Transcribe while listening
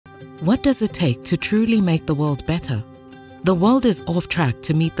What does it take to truly make the world better? The world is off track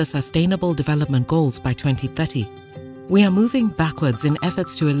to meet the Sustainable Development Goals by 2030. We are moving backwards in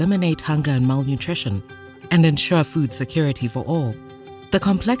efforts to eliminate hunger and malnutrition and ensure food security for all. The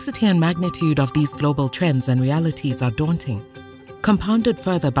complexity and magnitude of these global trends and realities are daunting, compounded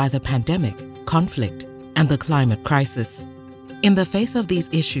further by the pandemic, conflict, and the climate crisis. In the face of these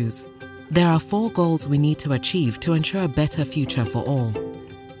issues, there are 4 goals we need to achieve to ensure a better future for all: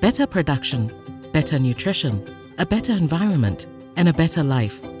 better production, better nutrition, a better environment, and a better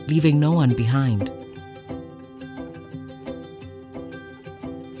life, leaving no one behind.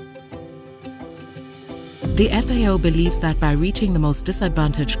 The FAO believes that by reaching the most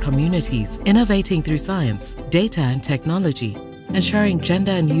disadvantaged communities, innovating through science, data and technology, ensuring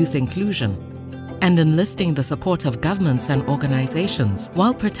gender and youth inclusion, and enlisting the support of governments and organizations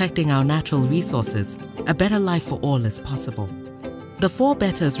while protecting our natural resources, a better life for all is possible. The 4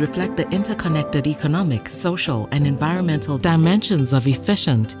 betters reflect the interconnected economic, social, and environmental dimensions of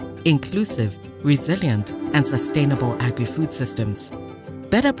efficient, inclusive, resilient, and sustainable agri-food systems.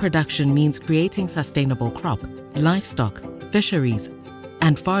 Better production means creating sustainable crop, livestock, fisheries,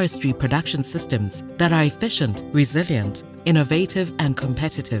 and forestry production systems that are efficient, resilient, innovative, and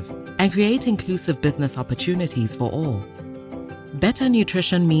competitive, and create inclusive business opportunities for all. Better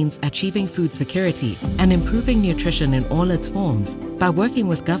nutrition means achieving food security and improving nutrition in all its forms by working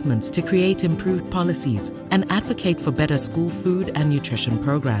with governments to create improved policies and advocate for better school food and nutrition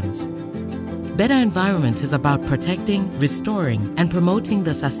programs. Better environment is about protecting, restoring, and promoting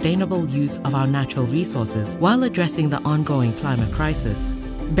the sustainable use of our natural resources while addressing the ongoing climate crisis.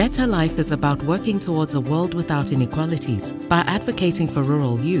 Better life is about working towards a world without inequalities by advocating for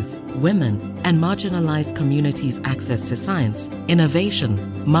rural youth, women, and marginalized communities' access to science,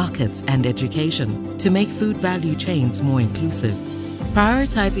 innovation, markets, and education to make food value chains more inclusive.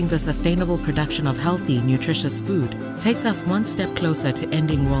 Prioritizing the sustainable production of healthy, nutritious food takes us one step closer to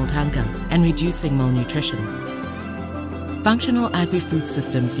ending world hunger and reducing malnutrition. Functional agri-food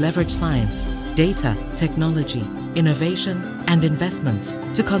systems leverage science, data, technology, innovation, and investments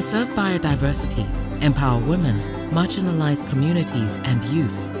to conserve biodiversity, empower women, marginalized communities, and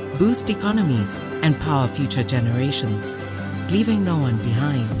youth, boost economies, and power future generations, leaving no one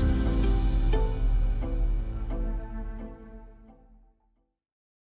behind.